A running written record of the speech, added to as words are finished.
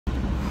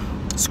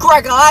What's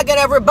cracking like it,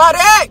 everybody?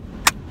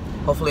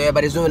 Hopefully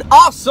everybody's doing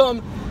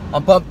awesome.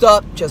 I'm pumped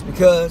up just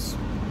because,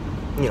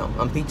 you know,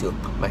 I'm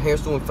P2. My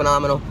hair's doing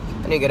phenomenal.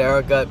 I need to get a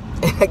haircut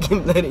and I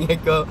keep letting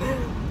it go.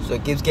 So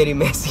it keeps getting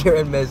messier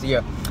and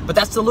messier. But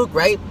that's the look,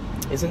 right?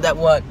 Isn't that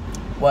what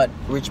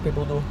rich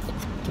people do?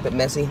 Keep it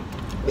messy.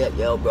 Yeah,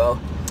 yo, bro.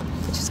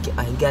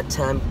 I ain't got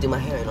time to do my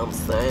hair, you know what I'm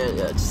saying?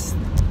 Yeah,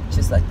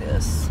 just like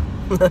this.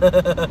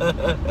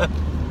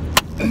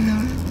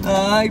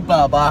 Hi,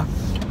 Baba.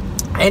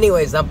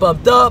 Anyways, I'm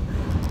pumped up.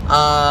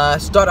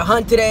 Start a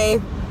hunt today.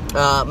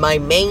 My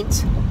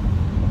mate,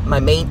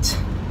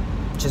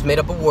 just made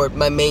up a word.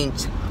 My main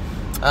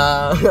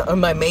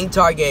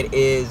target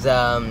is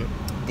the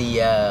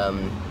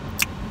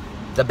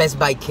Best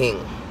Buy King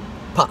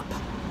Pop.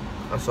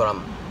 That's what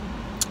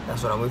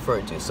I'm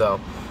referring to. So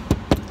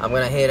I'm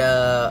gonna hit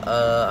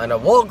on a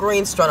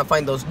Walgreens, trying to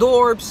find those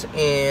Dorbs,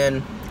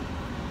 and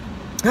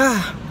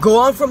go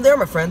on from there,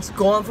 my friends.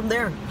 Go on from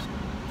there.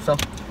 So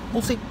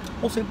we'll see.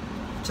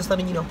 Just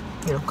letting you know,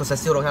 because I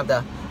still don't have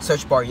the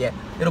search bar yet.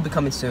 It'll be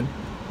coming soon.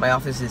 My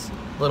office is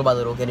little by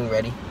little getting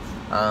ready.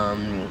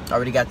 I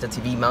already got the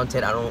TV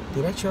mounted.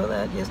 Did I show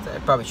that yesterday? I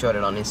probably showed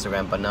it on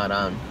Instagram, but not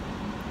on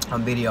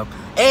video.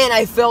 And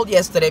I failed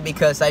yesterday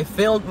because I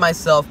filmed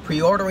myself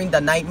pre-ordering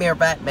the Nightmare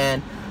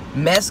Batman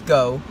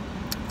Mezco,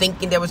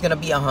 thinking there was gonna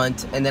be a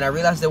hunt, and then I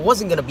realized there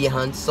wasn't gonna be a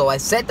hunt, so I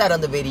said that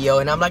on the video,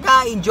 and I'm like,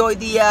 I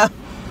enjoyed the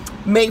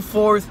May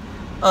 4th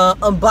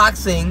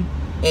unboxing,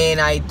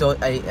 and I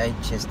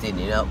just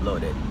didn't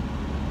upload it.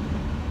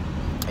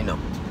 I know,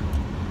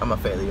 I'm a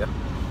failure.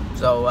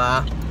 So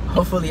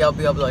hopefully I'll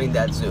be uploading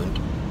that soon.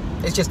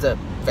 It's just a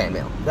fan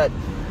mail, that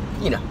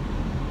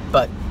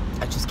but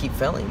I just keep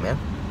failing, man.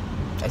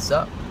 I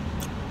suck.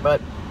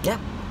 But yeah,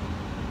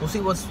 we'll see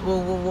what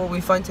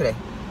we find today.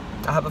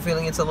 I have a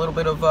feeling it's a little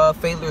bit of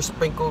failure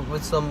sprinkled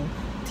with some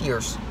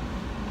tears.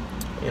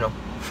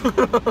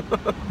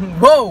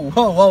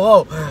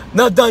 Whoa.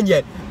 Not done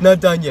yet.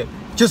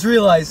 Just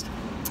realized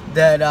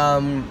that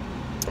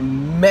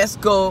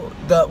Mezco,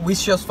 we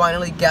just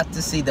finally got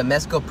to see the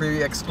Mezco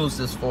preview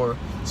exclusives for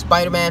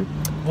Spider-Man,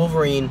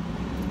 Wolverine,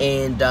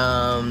 and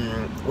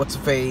what's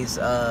the phrase?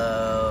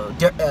 Not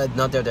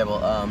Daredevil,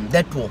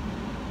 Deadpool.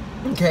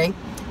 Okay,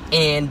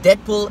 and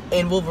Deadpool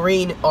and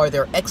Wolverine are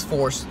their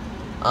X-Force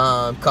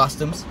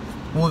costumes.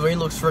 Wolverine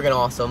looks friggin'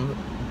 awesome.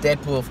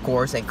 Deadpool, of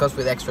course, and comes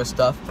with extra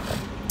stuff.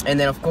 And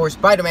then, of course,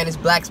 Spider-Man is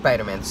Black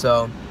Spider-Man.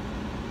 So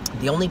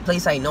the only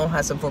place I know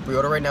has them for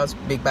pre-order right now is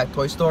Big Bad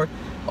Toy Store.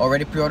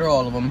 Already pre-ordered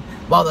all of them.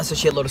 Wow, that's a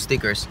shitload of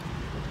stickers.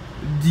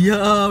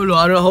 Diablo,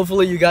 I don't know.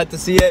 Hopefully you got to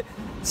see it.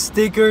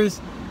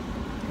 Stickers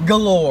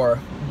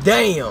galore.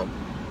 Damn.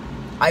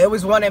 I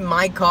always wanted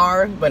my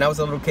car when I was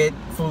a little kid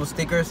full of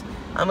stickers.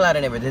 I'm glad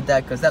I never did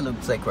that because that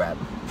looks like crap.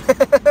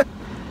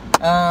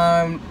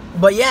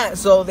 But yeah,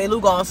 so they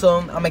look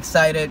awesome. I'm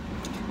excited.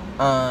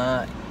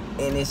 And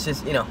it's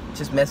just,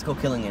 just Mezco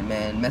killing it,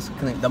 man. Mezco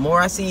killing it. The more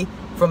I see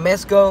from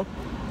Mezco,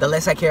 the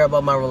less I care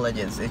about Marvel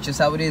Legends. It's just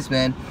how it is,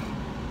 man.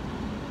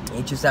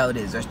 It's just how it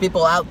is. There's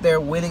people out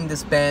there willing to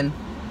spend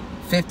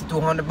 $50 to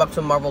 $100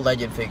 on Marvel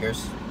Legend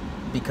figures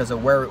because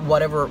of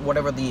whatever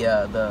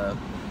the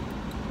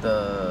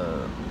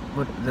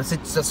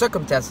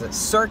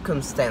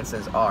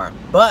circumstances are.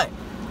 But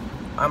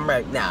I'm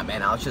like, nah,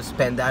 man. I'll just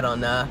spend that on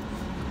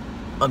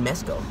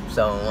Mezco.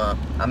 So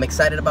I'm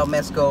excited about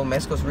Mezco.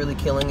 Mezco's really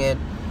killing it.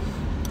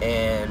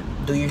 And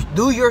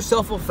do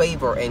yourself a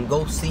favor and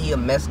go see a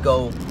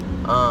Mezco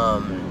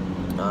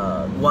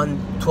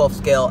 1/12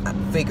 scale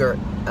figure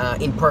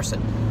in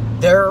person.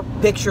 Their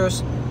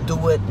pictures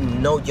do it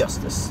no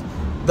justice.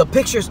 The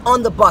pictures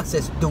on the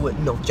boxes do it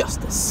no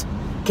justice.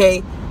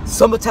 Okay?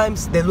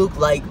 Sometimes they look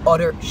like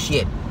utter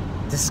shit.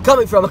 This is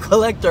coming from a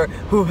collector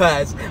who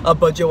has a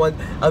bunch of ones.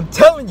 I'm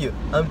telling you,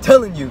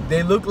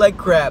 they look like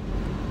crap.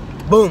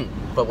 Boom.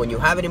 But when you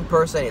have it in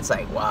person, it's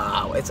like,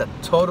 wow, it's a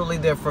totally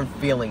different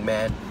feeling,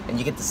 man. And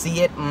you get to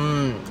see it,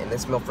 and they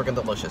smell freaking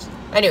delicious.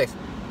 Anyways,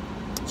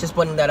 just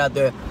putting that out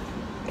there.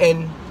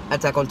 And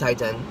Attack on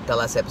Titan, the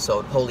last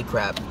episode, holy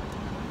crap.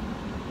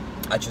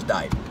 I just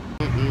died.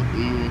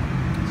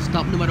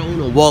 Stop numero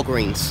uno,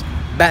 Walgreens,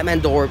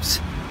 Batman Dorbs,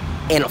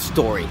 end of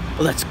story.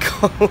 Let's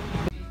go.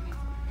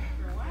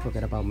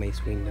 Forget about Mace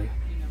Windu.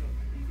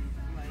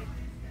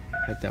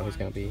 I thought he was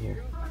gonna be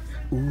here.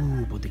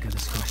 Ooh, but they got a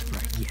Scotch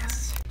Brite,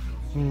 yes.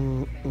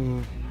 No.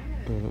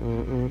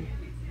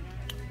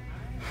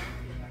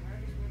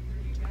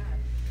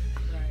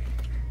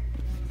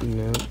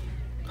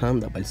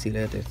 Anda pa'l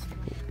silete.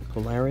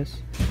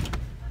 Polaris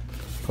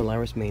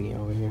Mania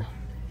over here.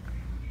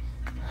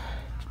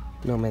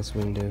 No Mace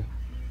Windu.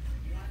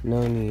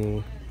 No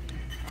new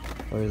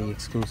or the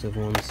exclusive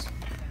ones.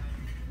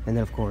 And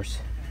then of course,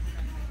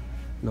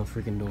 no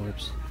freaking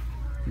Dorbs.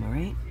 Am I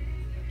right?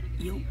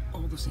 Yo,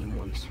 all the same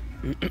ones.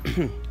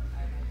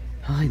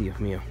 Ay, Dios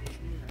mío.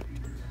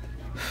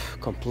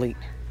 Complete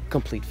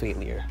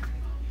failure.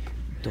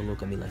 Don't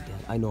look at me like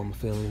that. I know I'm a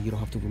failure. You don't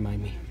have to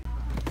remind me.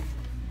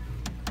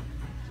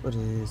 What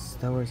is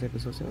Star Wars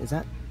Episode 7? Is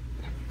that?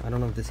 I don't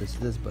know if this is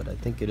this, but I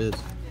think it is.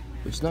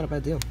 Which is not a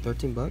bad deal.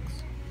 13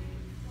 bucks.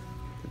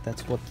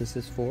 that's what this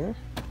is for.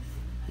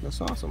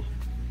 That's awesome.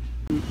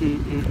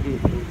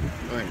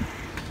 Alright.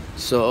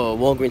 So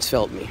Walgreens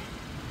failed me.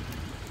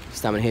 It's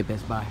time to hit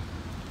Best Buy.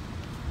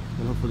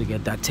 And hopefully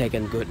get that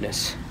Tekken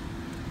goodness.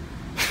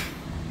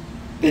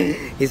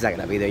 He's not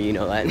gonna be there, you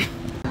know that.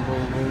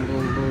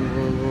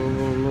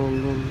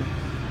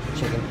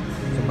 Chicken.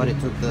 Somebody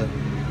took the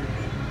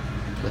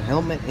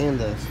helmet and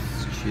the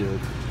shield.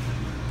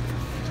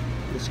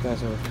 These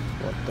guys are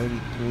what,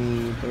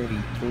 33,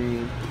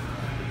 33.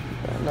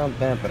 Not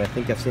bad, but I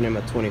think I've seen him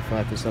at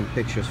 25 in some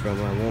pictures from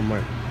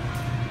Walmart.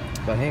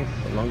 But hey,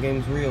 the long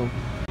game's real.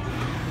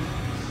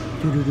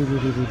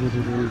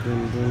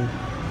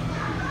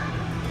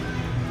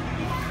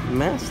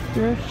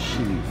 Master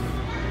Chief.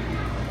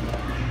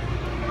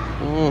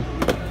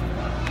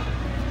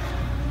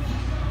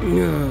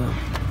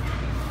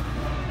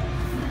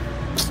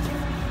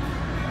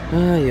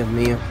 Ay,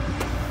 mío.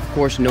 Of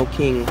course, no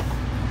king.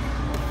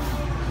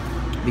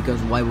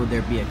 Because why would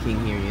there be a king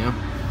here, you know?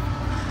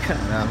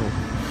 Carajo.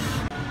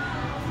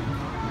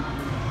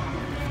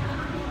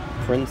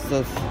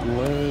 Princess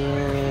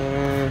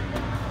Leia.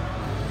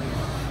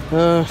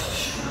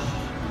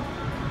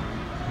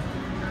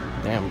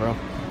 Damn, bro.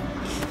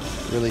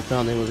 Really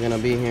thought it was gonna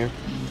be here.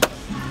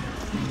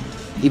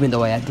 Even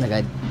though I act like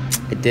I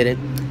didn't.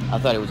 I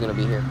thought it was gonna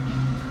be here.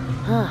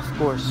 Of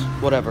course.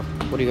 Whatever.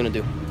 What are you gonna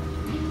do?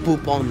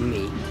 Poop on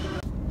me.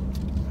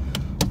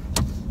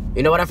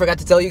 You know what I forgot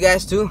to tell you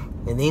guys too?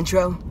 In the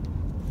intro?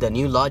 The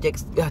new Logic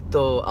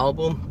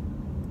album.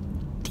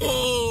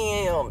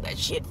 Damn, that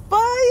shit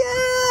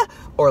fire!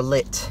 Or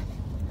lit.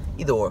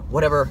 Either or.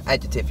 Whatever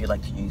adjective you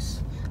like to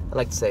use. I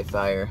like to say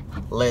fire.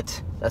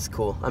 Lit. That's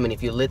cool. I mean,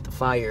 if you lit the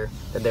fire,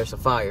 then there's a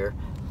fire.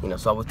 You know,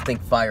 so I would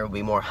think fire would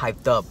be more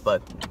hyped up.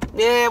 But,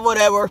 yeah,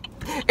 whatever.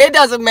 It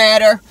doesn't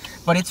matter.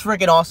 But it's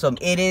freaking awesome.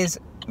 It is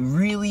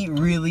really,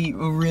 really,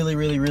 really,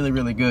 really, really,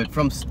 really good.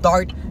 From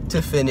start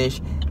to finish.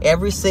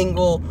 Every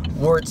single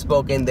word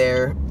spoken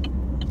there.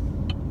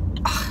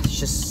 It's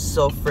just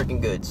so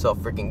freaking good. So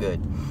freaking good.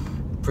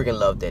 Freaking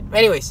loved it.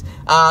 Anyways,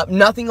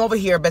 nothing over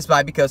here at Best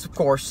Buy because, of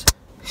course,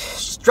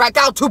 strike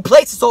out 2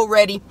 places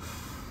already.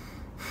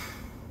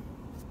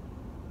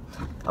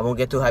 I won't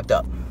get too hyped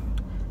up.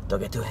 Don't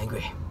get too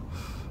angry.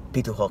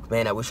 P2 Hulk,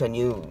 man, I wish I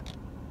knew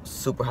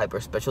super hyper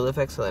special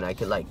effects so then I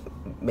could like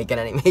make an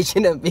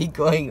animation of me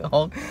going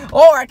Hulk.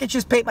 Or I could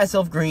just paint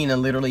myself green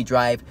and literally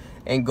drive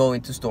and go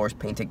into stores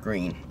painted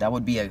green. That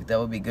would be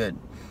good.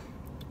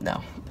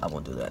 No, I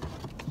won't do that.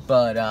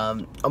 But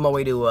on my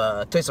way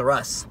to Toys R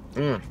Us.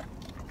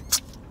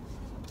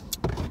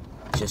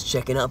 Just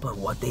checking up on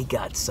what they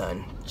got,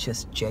 son.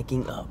 Just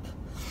checking up.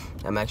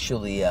 I'm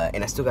actually,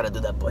 and I still gotta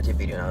do that budget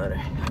video now that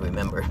I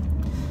remember.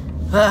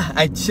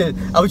 I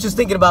was just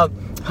thinking about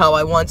how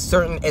I want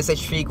certain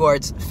SH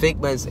cards,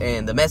 Figments,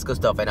 and the Mezco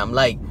stuff, and I'm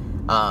like,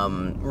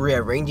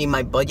 rearranging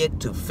my budget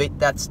to fit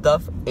that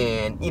stuff,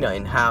 and you know,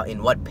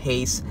 in what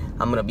pace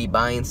I'm gonna be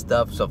buying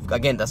stuff. So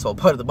again, that's all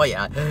part of the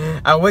budget.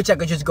 I wish I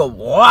could just go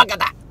walk at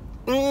that.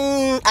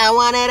 I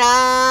want it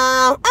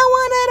all. I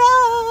want it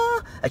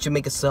all. I should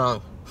make a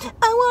song. I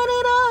want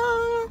it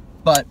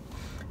all.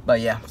 But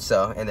yeah,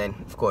 so, and then,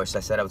 of course, I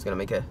said I was going to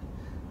make a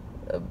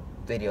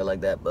video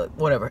like that, but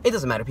whatever. It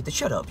doesn't matter, Peter.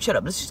 Shut up.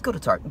 Let's just go to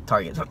Target.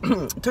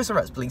 Toys R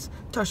Us, please.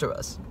 Toys R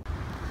Us.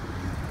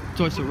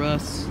 Toys R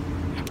Us.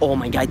 Oh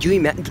my God, you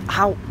imagine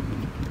how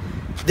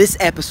this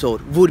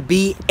episode would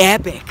be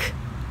epic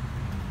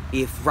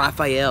if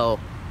Raphael,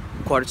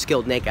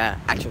 quarter-scale NECA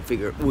action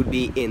figure, would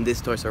be in this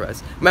Toys R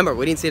Us. Remember,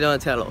 we didn't see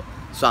Donatello,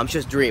 so I'm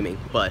just dreaming,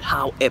 but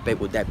how epic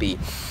would that be?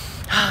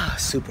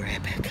 Super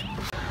epic.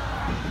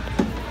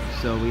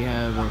 So we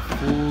have a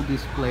full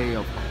display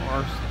of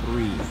Cars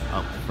 3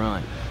 up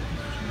front.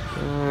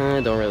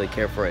 I don't really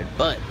care for it,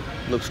 but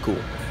looks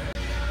cool.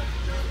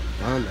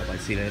 I don't know if I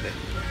see that.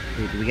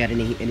 Hey, do we got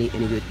any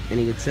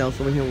good sales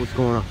over here? What's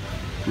going on?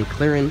 Any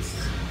clearance?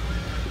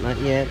 Not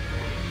yet.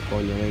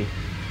 Coño,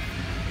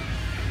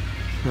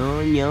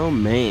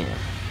 man.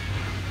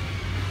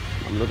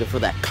 I'm looking for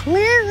that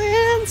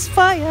clearance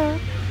fire,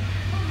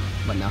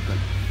 but nothing.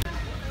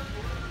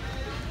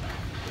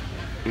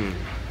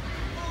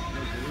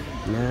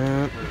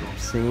 Nah,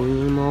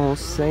 same old,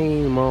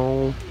 same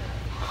old.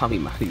 Javi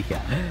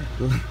Maria.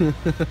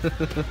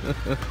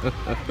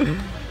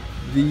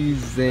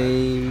 These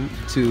same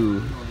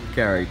 2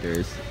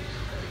 characters.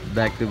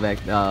 Back to back.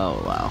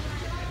 Oh, wow.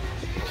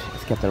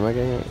 Is Captain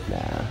America here?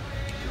 Nah.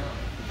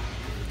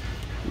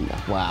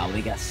 Wow,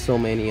 we got so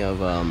many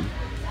of,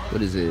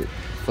 what is it?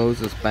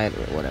 Foes of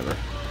Spider, whatever.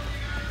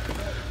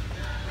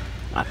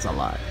 That's a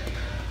lot.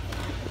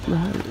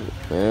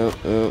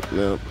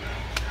 No.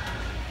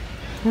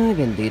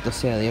 Bendito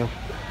sea Dios.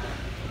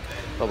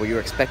 But were you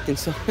expecting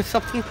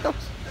something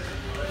else?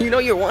 You know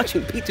you're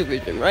watching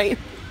Pituvision, right?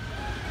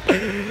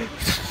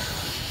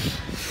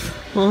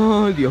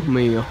 Oh, Dios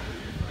mío.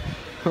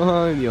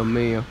 Oh, Dios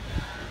mío.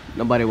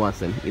 Nobody wants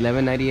them.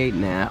 $11.98?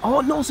 Nah.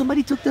 Oh, no,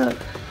 somebody took the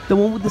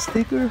one with the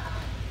sticker.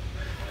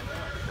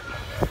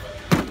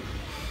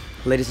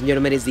 Ladies and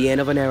gentlemen, it's the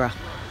end of an era.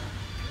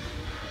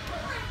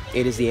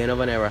 It is the end of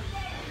an era.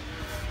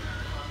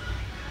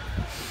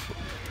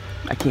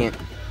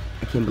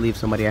 can't believe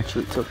somebody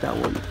actually took that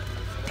one.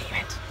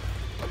 Damn it.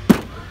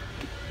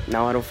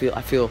 Now I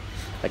feel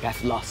like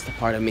I've lost a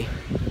part of me.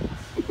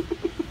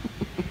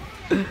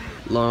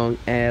 Long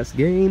ass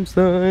game,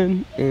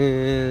 son,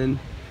 and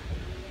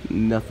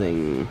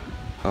nothing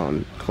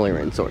on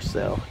clearance or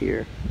sale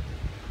here.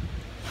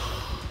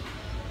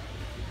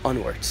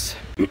 Onwards.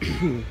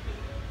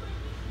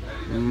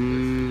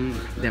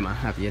 Damn, I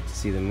have yet to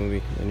see the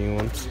movie, the new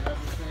one.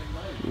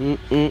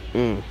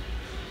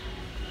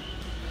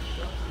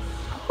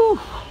 Whew,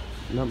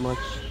 not much.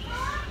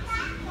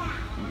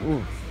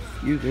 Ooh,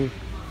 excuse me.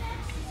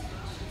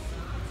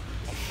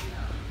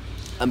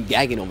 I'm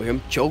gagging over here.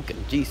 I'm choking.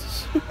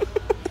 Jesus.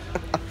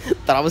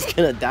 Thought I was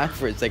gonna die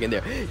for a second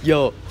there.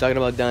 Yo, talking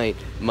about dying.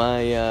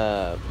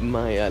 My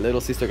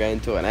little sister got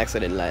into an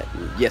accident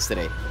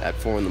yesterday at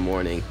 4 in the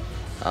morning.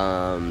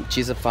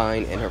 She's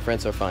fine and her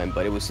friends are fine,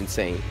 but it was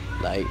insane.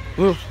 Like,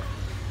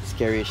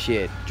 scary as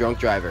shit. Drunk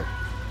driver.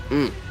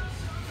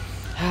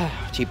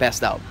 She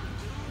passed out.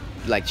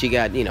 Like, she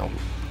got, you know,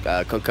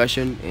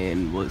 concussion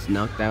and was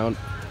knocked out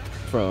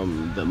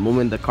from the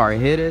moment the car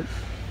hit it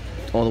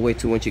all the way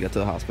to when she got to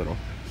the hospital.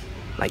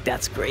 Like,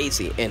 that's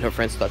crazy. And her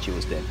friends thought she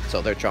was dead,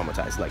 so they're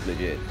traumatized, like,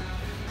 legit.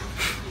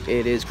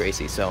 It is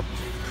crazy. So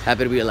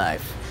happy to be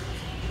alive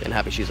and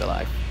happy she's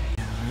alive.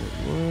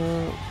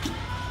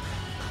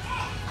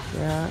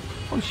 Yeah.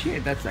 Oh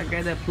shit, that's that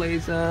guy that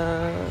plays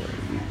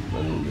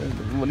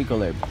what do you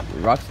call it?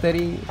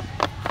 Rocksteady?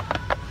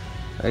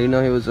 I didn't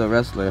know he was a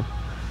wrestler.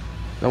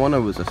 No wonder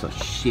he was just a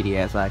shitty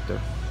ass actor.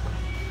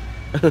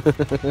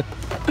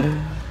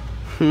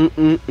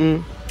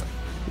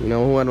 You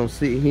know who I don't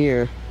see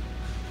here?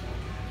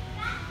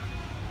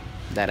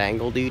 That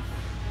angle, dude.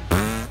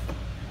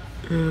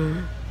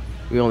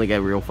 We only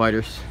got real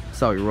fighters. That's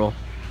how we roll.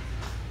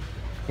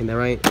 Ain't that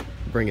right?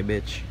 Bring it,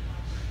 bitch.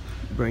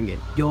 Bring it.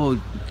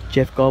 Yo,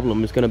 Jeff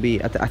Goldblum is gonna be.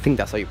 I think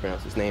that's how you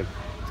pronounce his name.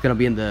 It's gonna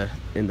be in the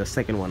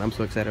second one. I'm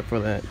so excited for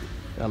that.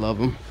 I love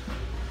him.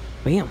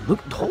 Bam!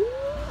 Look. Oh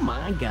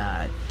my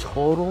God!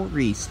 Total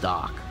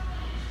restock.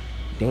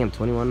 Damn,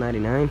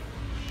 $21.99.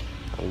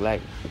 I'm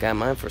glad I got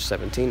mine for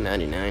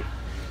 $17.99.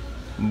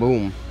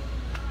 Boom.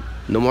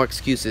 No more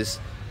excuses.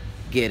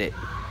 Get it,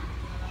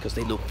 because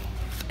they look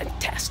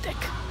fantastic.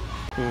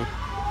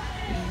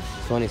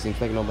 It's funny. Seems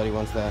like nobody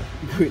wants that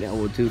Green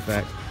Arrow 2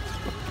 pack.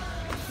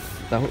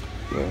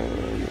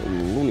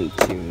 Looney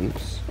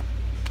Tunes.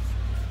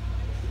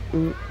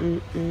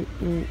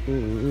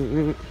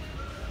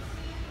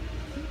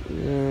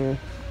 Yeah.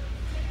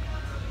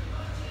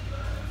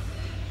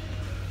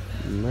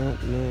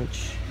 Not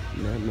much.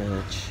 Not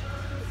much.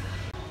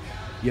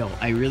 Yo,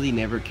 I really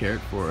never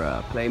cared for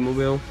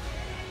Playmobil.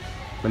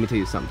 Let me tell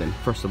you something.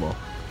 First of all,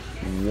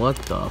 what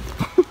the?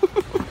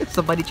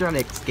 Somebody trying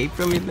to escape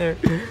from in there.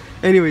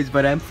 Anyways,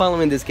 but I'm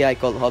following this guy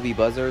called Hobby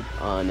Buzzard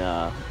on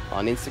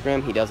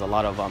Instagram. He does a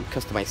lot of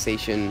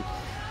customization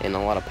and a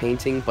lot of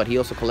painting, but he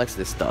also collects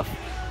this stuff.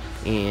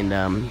 And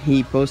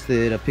he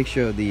posted a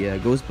picture of the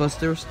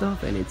Ghostbuster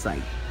stuff, and it's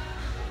like,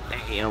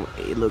 damn,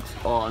 it looks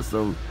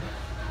awesome.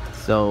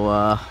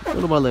 So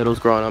little by little's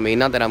growing on me.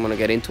 Not that I'm gonna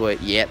get into it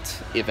yet,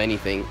 if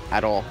anything,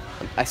 at all.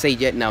 I say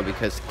yet now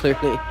because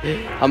clearly,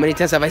 how many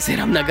times have I said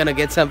I'm not gonna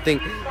get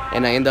something,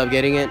 and I end up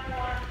getting it?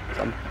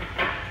 So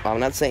I'm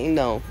not saying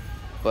no,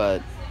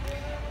 but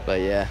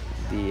yeah,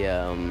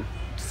 the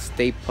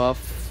Stay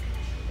Puff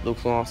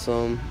looks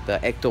awesome. The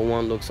Ecto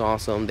one looks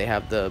awesome. They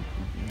have their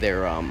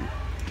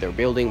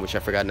building, which I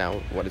forgot now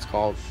what it's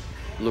called.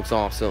 Looks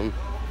awesome.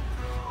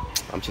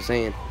 I'm just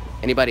saying.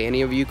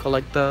 Any of you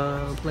collect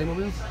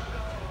Playmobil?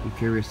 I'm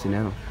curious to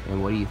know.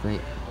 And what do you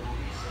think?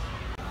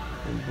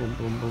 Boom, boom,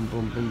 boom, boom,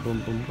 boom, boom,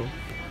 boom, boom, boom.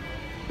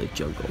 The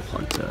Jungle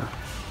Hunter.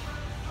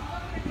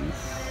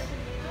 Oof.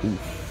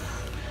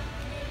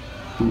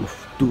 Oof.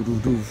 Oof. Doo doo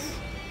doo.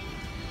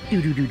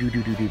 Doo doo doo doo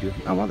doo doo doo.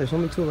 Oh wow, there's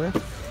only 2 left.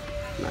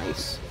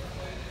 Nice.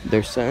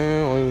 They're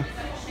selling.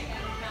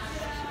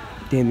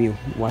 Damn you!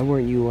 Why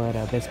weren't you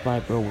at Best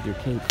Buy, bro, with your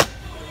cake?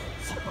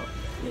 Son of a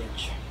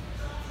bitch.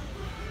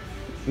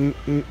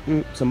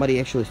 Somebody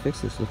actually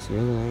fixed this. Looks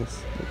really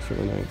nice. Looks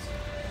really nice.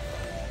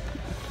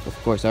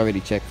 Of course, I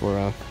already checked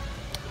for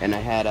and I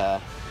had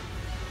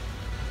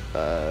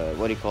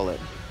what do you call it?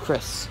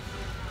 Chris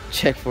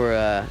check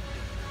for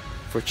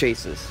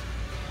chases.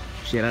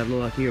 Shit out of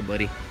luck here,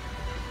 buddy.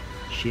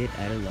 Shit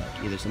out of luck.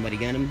 Either somebody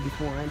got him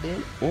before I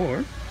did,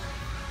 or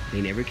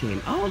they never came.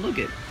 Oh look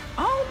it.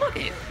 Oh look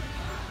it.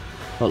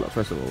 Hold up.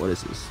 First of all, what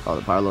is this? Oh,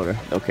 the power loader.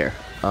 Don't care.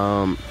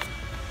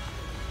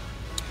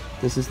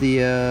 This is the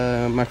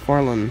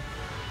McFarlane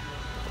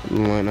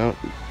line out.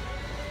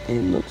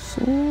 It looks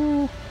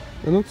cool.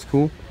 It looks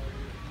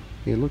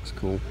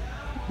cool.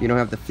 You don't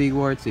have the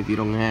Figuarts if you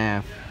don't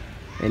have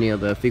any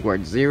of the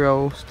Figuart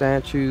Zero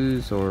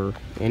statues or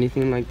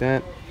anything like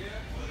that.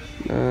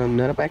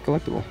 Not a bad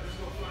collectible.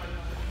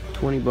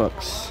 20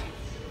 bucks.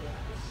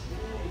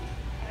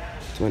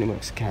 20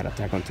 bucks. God,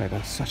 Attack on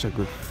Titan. Such a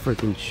good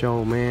freaking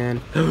show, man.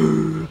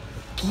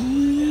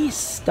 ¿Qué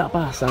está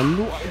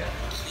pasando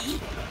aquí?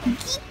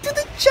 Get to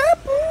the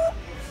chopper.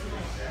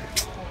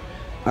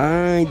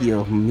 Ay,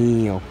 Dios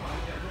mío.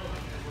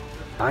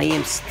 I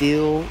am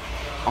still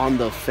on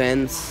the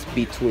fence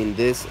between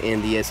this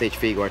and the SH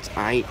Figuarts.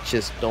 I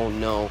just don't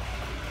know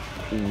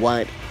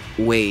what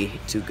way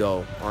to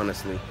go,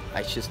 honestly.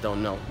 I just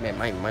don't know. Man,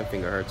 my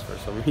finger hurts for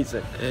some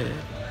reason.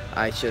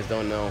 I just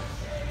don't know.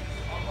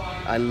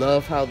 I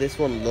love how this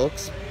one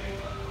looks,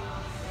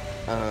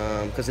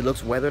 because it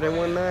looks weathered and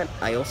whatnot.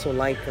 I also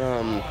like,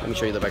 let me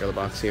show you the back of the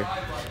box here.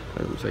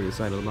 Let me show you the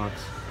side of the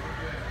box.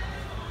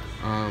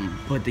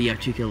 But the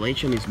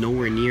articulation is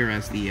nowhere near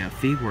as the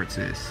Figuarts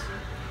is.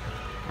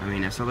 I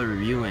mean, I saw the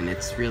review and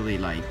it's really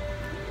like,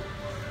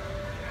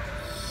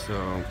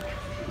 so,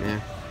 yeah,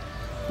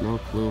 no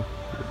clue.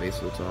 The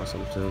base looks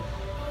awesome too.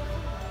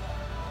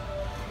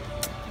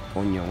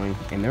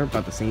 And they're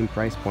about the same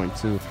price point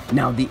too.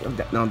 Now,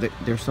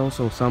 there's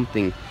also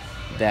something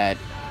that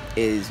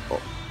is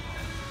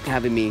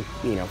having me,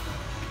 you know,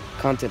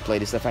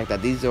 contemplate, is the fact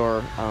that these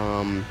are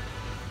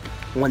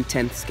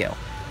 1/10 scale,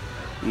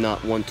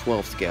 not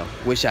 1/12 scale,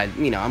 which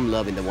I'm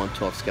loving the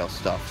 1/12 scale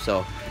stuff.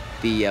 So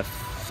the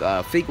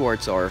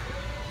Figuarts are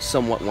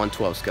somewhat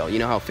 1/12 scale. You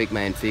know how Figma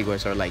and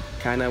Figuarts are like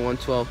kind of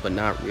 1/12, but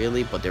not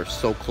really, but they're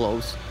so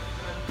close.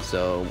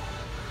 So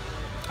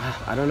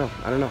I don't know.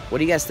 What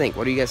do you guys think?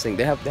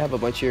 They have a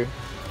bunch here,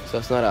 so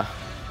it's not a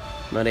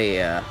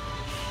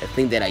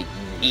thing that I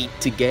need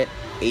to get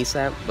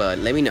ASAP. But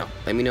let me know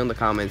in the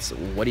comments,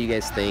 what do you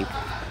guys think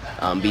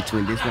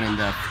between this one and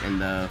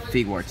the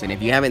Figuarts? And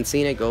if you haven't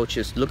seen it, go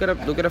just look at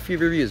a few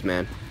reviews,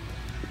 man.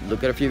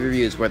 Look at a few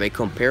reviews where they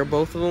compare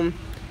both of them,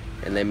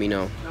 and let me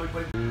know.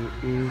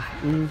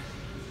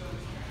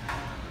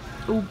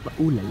 Ooh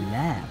la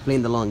la!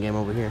 Playing the long game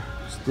over here.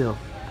 Still,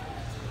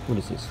 what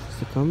is this? It's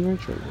the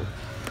Converge or what?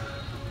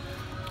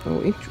 Oh,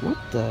 what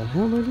the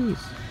hell are these?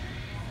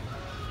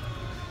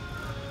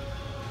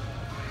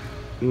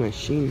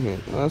 Machine head.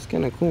 Oh, that's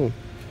kind of cool.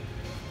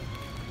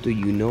 Do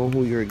you know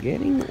who you're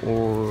getting,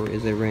 or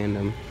is it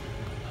random?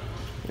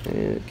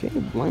 Okay,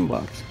 blind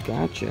box.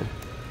 Gotcha.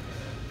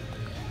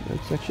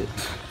 Let's touch it.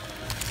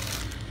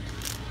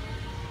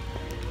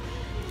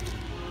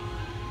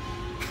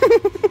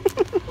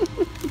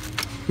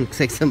 Looks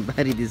like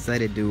somebody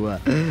decided to,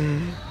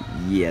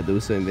 yeah,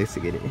 do some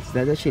investigating. Is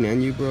that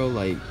Shinanju, bro?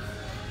 Like,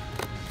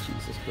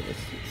 Jesus Christ,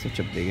 such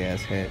a big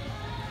ass head.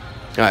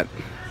 All right,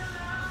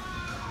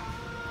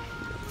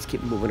 let's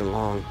keep moving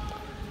along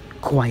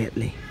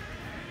quietly.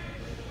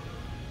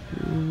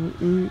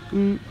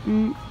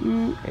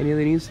 Any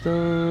other new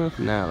stuff?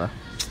 Nada.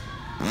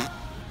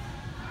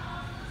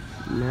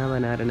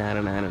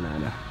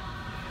 Nada.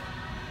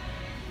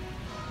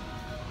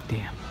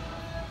 Damn.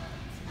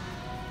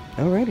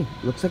 Alrighty,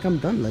 looks like I'm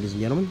done, ladies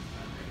and gentlemen.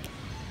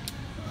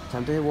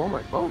 Time to hit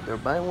Walmart. Oh, they're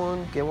buy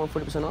one, get one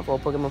 40% off. All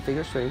Pokemon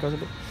figures, trading cards.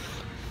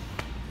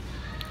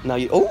 Now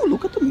oh,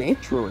 look at the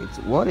Metroids.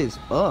 What is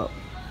up?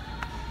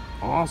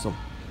 Awesome.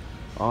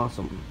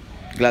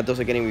 Glad those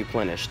are getting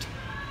replenished.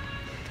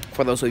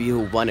 For those of you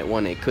who wanted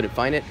one and couldn't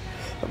find it,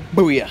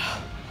 booyah.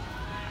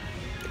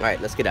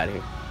 Alright, let's get out of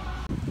here.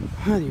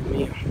 Oh, Dios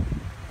mío.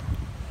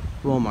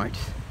 Walmart.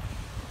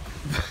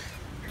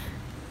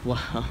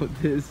 Wow,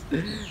 this,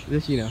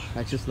 you know,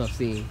 I just love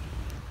seeing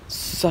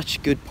such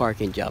good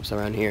parking jobs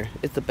around here.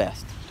 It's the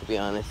best, to be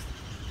honest.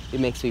 It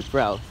makes me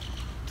proud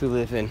to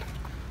live in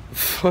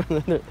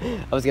Florida.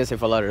 I was gonna say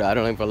Florida. I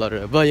don't like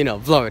Florida, but you know,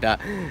 Florida.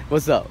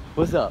 What's up?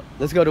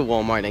 Let's go to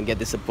Walmart and get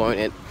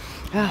disappointed.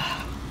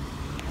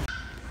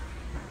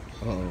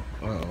 Uh-oh,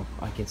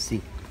 I can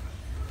see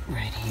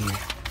right here.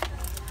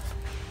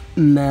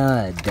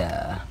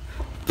 Murder.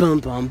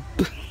 Bum.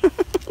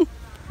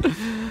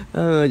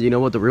 You know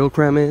what the real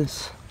crime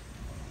is?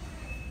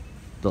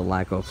 The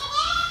lack of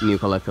new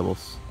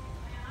collectibles.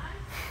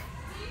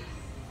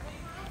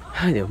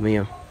 Ay, Dios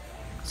mío.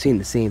 Seeing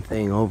the same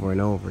thing over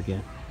and over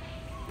again.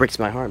 Breaks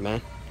my heart,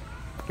 man.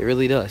 It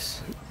really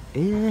does.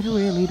 It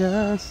really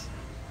does.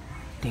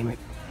 Damn it.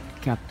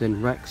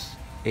 Captain Rex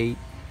ate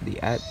the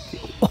ad.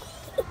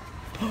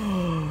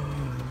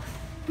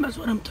 That's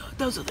what I'm talking.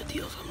 Those are the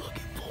deals I'm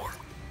looking for.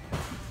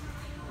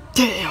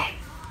 Damn.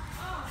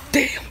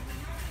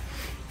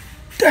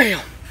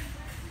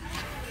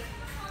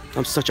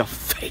 I'm such a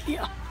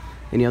failure.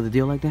 Any other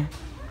deal like that?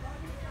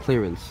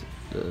 Clearance.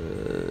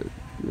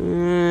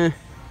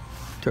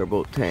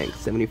 Turbo tank,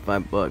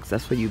 $75.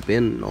 That's what you've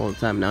been all the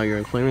time. Now you're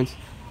in clearance.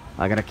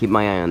 I gotta keep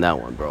my eye on that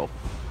one, bro.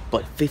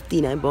 But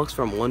 $59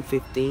 from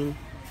 115.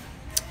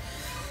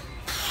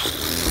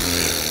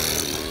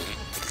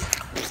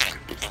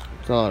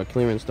 It's a lot of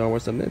clearance Star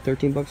Wars stuff.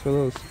 $13 for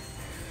those.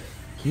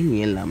 Give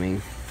me a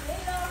man.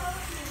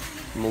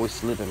 I'm always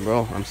slipping,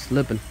 bro. I'm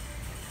slipping.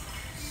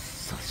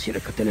 Shit, I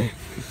cut that in.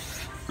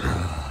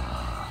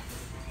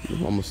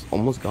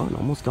 Almost gone.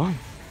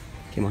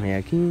 Okay, my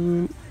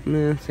Hayakin.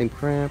 Nah, same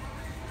crap,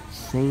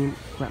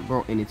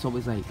 bro. And it's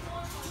always like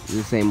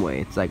the same way.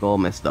 It's like all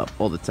messed up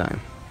all the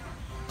time.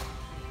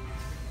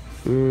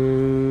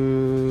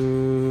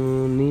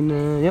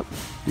 Nina. Yep,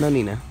 no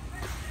Nina.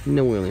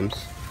 Nina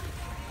Williams.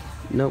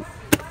 Nope.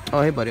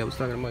 Oh, hey, buddy. I was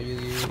talking about you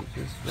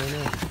just right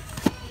now.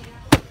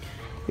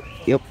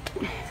 Yep.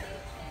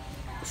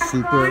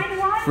 super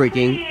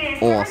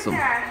freaking awesome.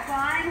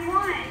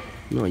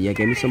 No, yeah,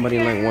 give me somebody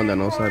in line 1 that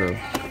knows how to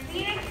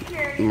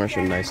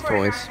merchandise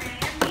toys.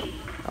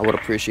 I would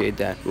appreciate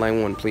that.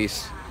 Line 1,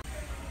 please.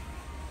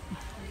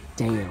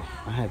 Damn,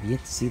 I have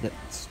yet to see that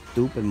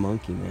stupid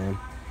monkey, man.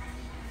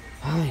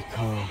 Hi,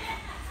 Kong.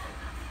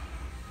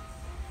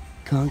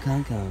 Kong.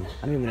 I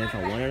don't even know if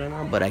I want it or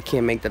not, but I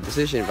can't make that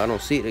decision if I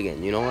don't see it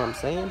again. You know what I'm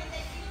saying?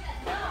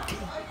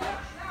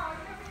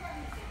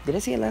 Did I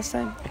see it last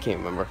time? I can't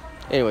remember.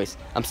 Anyways,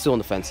 I'm still on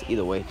the fence.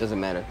 Either way, it doesn't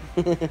matter.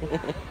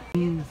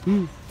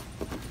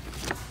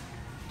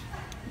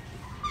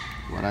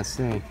 What I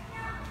say?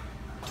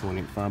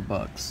 25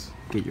 bucks.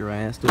 Get your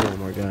ass to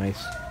Walmart,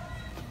 guys.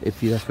 If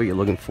that's what you're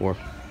looking for.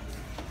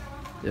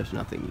 There's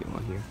nothing new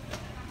on here.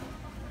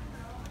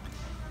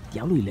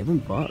 Diablo, 11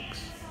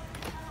 bucks.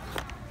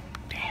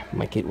 Damn,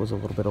 my kid was a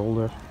little bit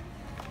older.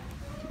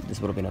 This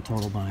would have been a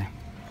total buy.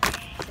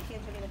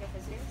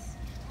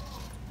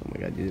 Oh my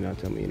god, you did not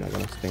tell me you're not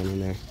gonna stand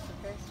in there.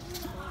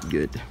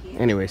 Good.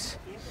 Anyways,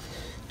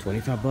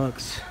 25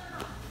 bucks.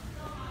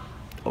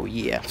 Oh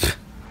yeah.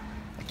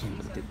 I can't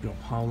believe it. Bro,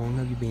 how long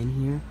have you been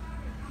here?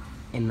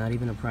 And not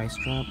even a price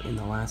drop in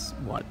the last,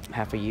 what,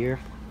 half a year?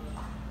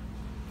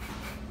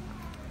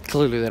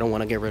 Clearly they don't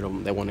want to get rid of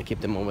them. They want to keep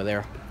them over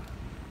there.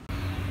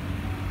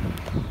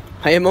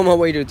 I am on my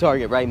way to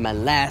Target, right? My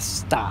last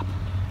stop.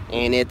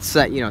 And it's,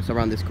 you know, it's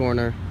around this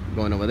corner.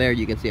 Going over there,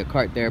 you can see a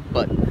cart there.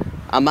 But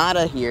I'm out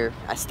of here.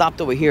 I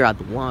stopped over here at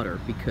the water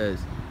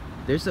because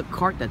there's a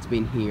cart that's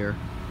been here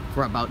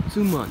for about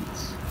 2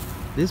 months.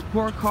 This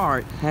poor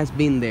cart has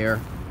been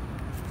there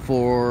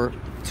for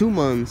 2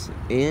 months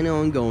and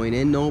ongoing,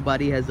 and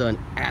nobody has done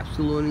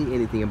absolutely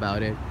anything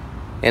about it.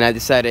 And I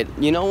decided,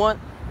 you know what?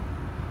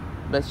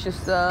 Let's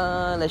just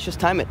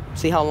time it.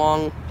 See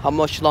how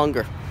much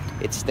longer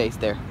it stays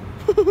there.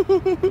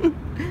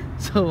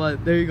 So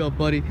there you go,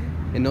 buddy.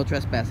 And no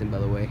trespassing, by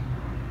the way.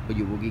 But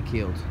you will get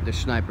killed. There's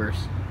snipers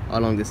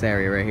along this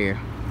area right here,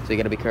 so you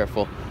gotta be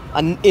careful.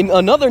 In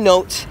another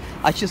note,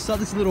 I just saw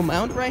this little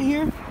mound right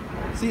here.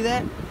 See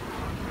that?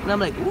 And I'm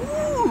like,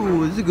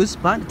 ooh, this is a good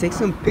spot to take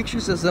some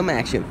pictures of some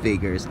action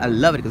figures. I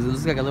love it because it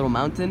looks like a little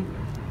mountain.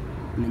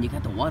 And then you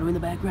got the water in the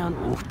background.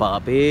 Oof,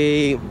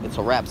 Bobby. It's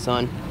a wrap,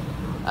 son.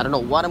 I don't know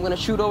what I'm going to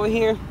shoot over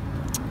here,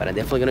 but I'm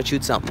definitely going to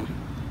shoot something.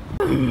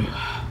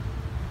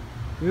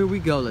 Here we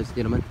go, ladies and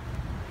gentlemen.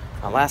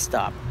 Our last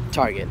stop,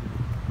 Target.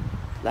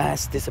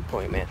 Last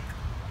disappointment.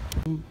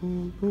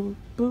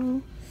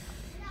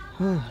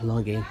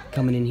 Long game.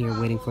 Coming in here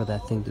waiting for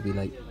that thing to be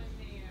like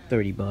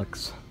 30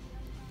 bucks.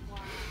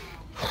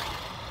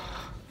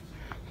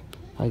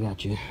 I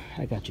got you,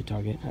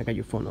 Target. I got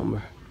your phone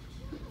number.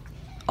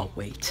 Oh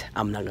wait,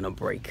 I'm not gonna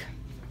break.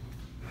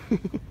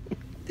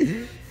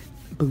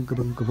 Boom,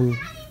 boom, boom.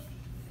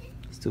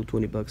 Still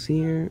 20 bucks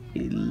here.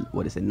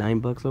 What is it, 9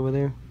 bucks over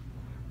there?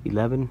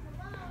 11.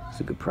 It's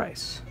a good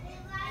price.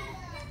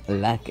 I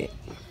like it.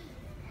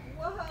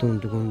 Still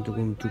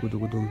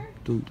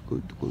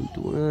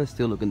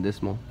looking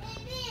dismal.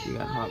 You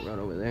got Hot Rod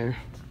over there.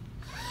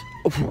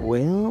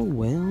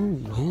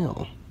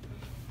 Well.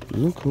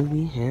 Look who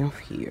we have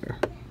here.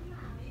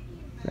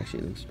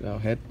 Actually looks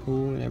about head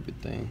pool and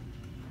everything.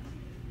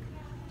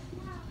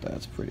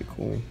 That's pretty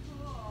cool.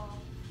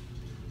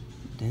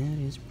 That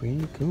is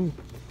pretty cool.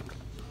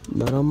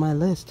 Not on my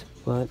list,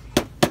 but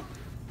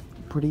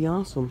pretty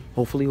awesome.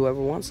 Hopefully whoever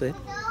wants it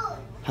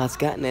has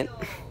gotten it.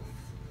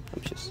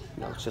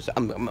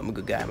 I'm a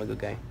good guy.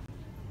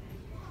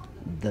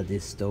 The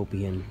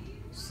dystopian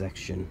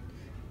section,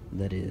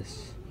 that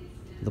is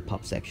the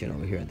pop section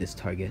over here at this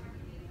Target.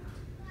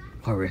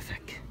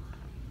 Horrific.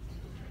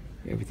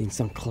 Everything's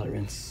on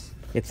clearance.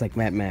 It's like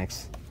Mad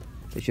Max.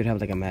 They should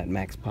have like a Mad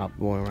Max pop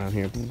going around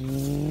here.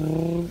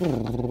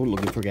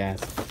 Looking for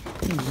gas.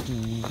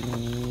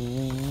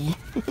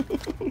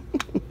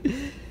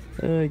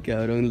 Oh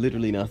god,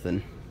 literally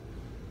nothing.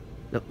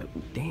 No,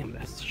 damn,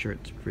 that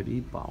shirt's pretty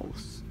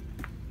balls.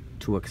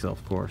 2XL,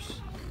 of course,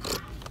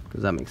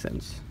 because that makes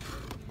sense.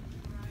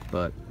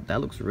 But that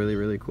looks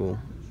really cool.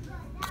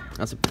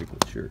 That's a pretty cool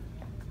shirt.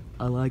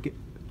 I like it.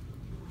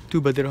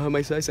 Too bad they don't have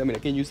my size. I mean, I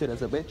can use it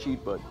as a bed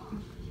sheet, but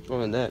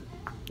other than that,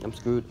 I'm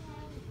screwed.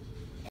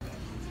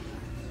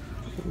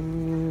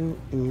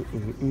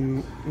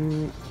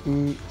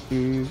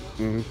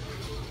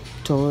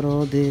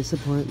 Total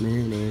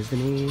disappointment is the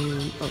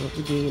name of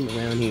the game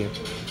around here.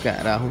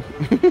 Carajo.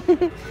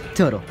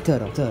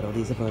 Total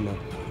disappointment.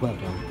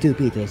 Welcome to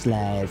Peter's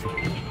Live.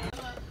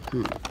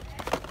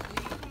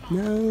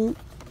 No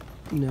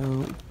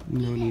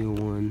new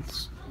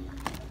ones.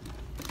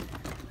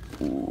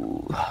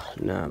 Ooh,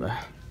 nada.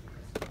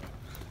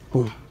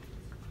 Boom.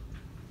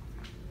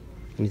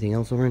 Anything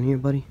else over in here,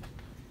 buddy?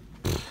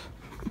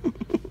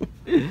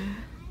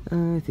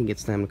 I think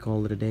it's time to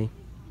call it a day.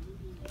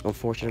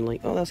 Unfortunately.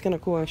 Oh, that's kind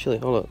of cool, actually.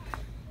 Hold up.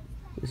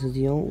 This is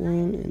the old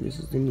one, and this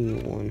is the new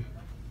one.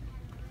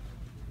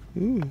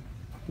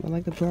 I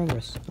like the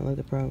progress.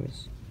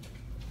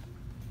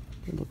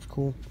 It looks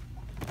cool.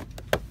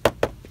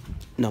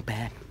 Not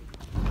bad.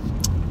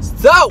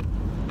 So,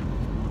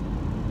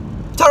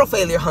 total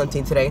failure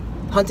hunting today.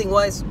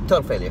 Hunting-wise,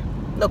 total failure.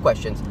 No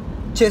questions.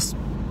 Just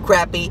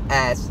crappy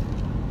ass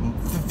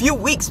few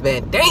weeks,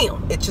 man.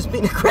 Damn, it's just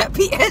been a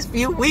crappy ass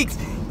few weeks.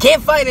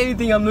 Can't find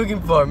anything I'm looking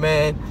for,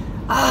 man.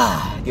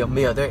 Dios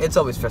mío, it's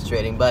always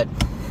frustrating, but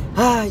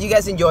you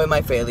guys enjoy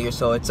my failure,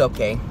 so it's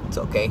okay. It's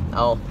okay.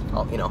 I'll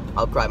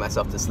cry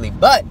myself to sleep.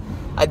 But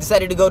I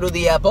decided to go to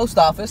the post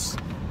office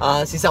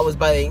since I was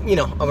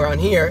around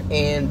here,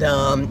 and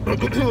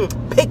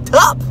picked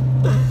up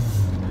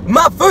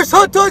my first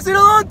hot toys in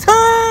a long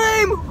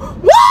time.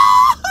 Woo!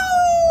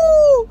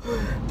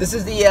 This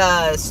is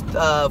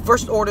the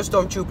first order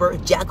Stormtrooper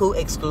Jakku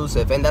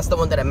exclusive, and that's the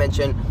one that I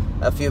mentioned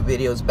a few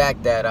videos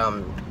back that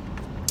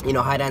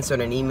I'd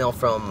answered an email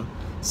from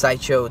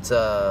Sideshow's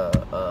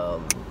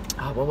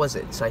what was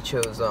it?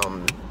 Sideshow's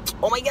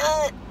oh my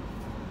god,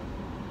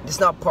 it's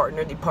not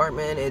partner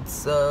department,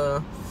 it's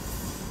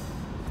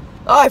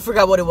I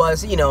forgot what it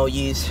was. You know,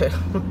 you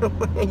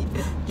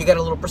you got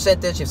a little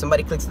percentage if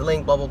somebody clicks the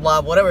link, blah blah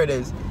blah, whatever it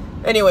is.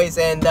 Anyways,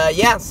 and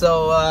yeah,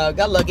 so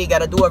got lucky,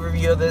 got to do a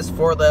review of this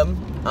for them.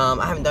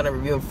 I haven't done a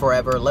review in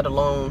forever, let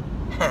alone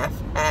have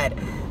had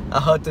a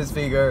Hot Toys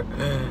figure.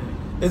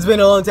 It's been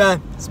a long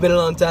time. It's been a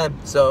long time.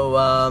 So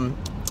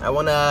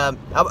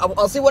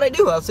I'll see what I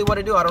do. I'll see what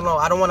I do. I don't know.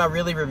 I don't want to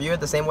really review it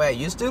the same way I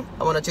used to.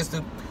 I want to just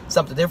do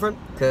something different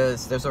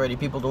because there's already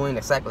people doing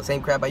exactly the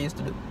same crap I used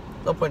to do.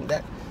 No point in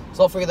that.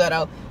 So I'll figure that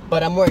out.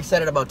 But I'm more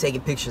excited about taking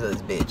pictures of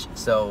this bitch.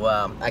 So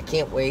I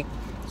can't wait.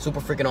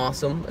 Super freaking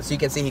awesome. So you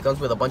can see he comes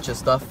with a bunch of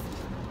stuff.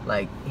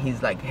 Like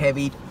he's like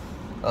heavy.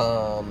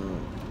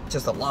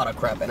 Just a lot of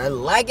crap, and I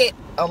like it.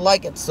 I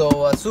like it.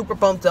 So super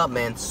pumped up,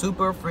 man.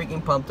 Super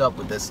freaking pumped up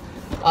with this.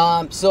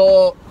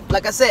 So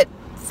like I said,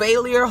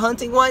 failure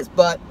hunting wise,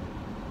 but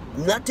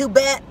not too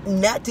bad.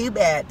 Not too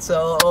bad.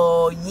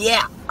 So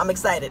yeah, I'm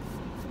excited.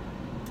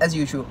 As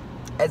usual.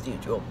 As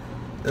usual.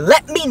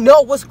 Let me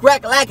know what's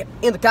crack-lacking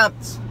in the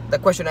comments.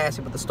 That question I asked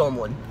you about the Storm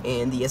one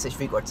and the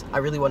SH3 cards. I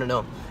really want to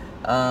know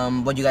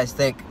what you guys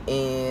think.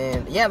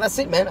 And yeah, that's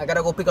it, man. I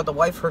gotta go pick up the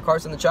wife, her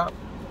cards in the shop,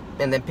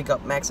 and then pick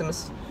up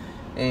Maximus.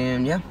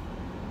 And yeah,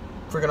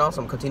 freaking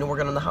awesome. Continue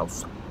working on the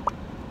house.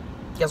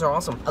 You guys are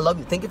awesome. I love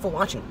you. Thank you for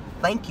watching.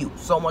 Thank you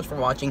so much for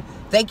watching.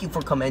 Thank you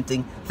for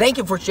commenting. Thank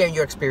you for sharing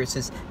your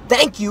experiences.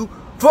 Thank you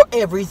for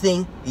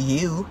everything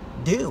you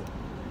do.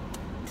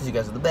 Because you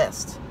guys are the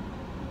best.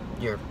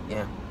 Yeah,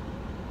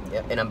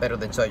 and I'm better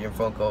than Sergeant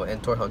Funko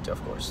and Toy Hunter,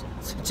 of course.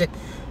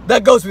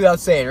 That goes without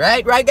saying,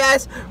 right? Right,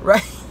 guys?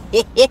 Right?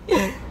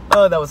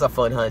 Oh, that was a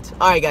fun hunt.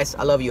 Alright, guys.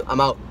 I love you.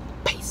 I'm out.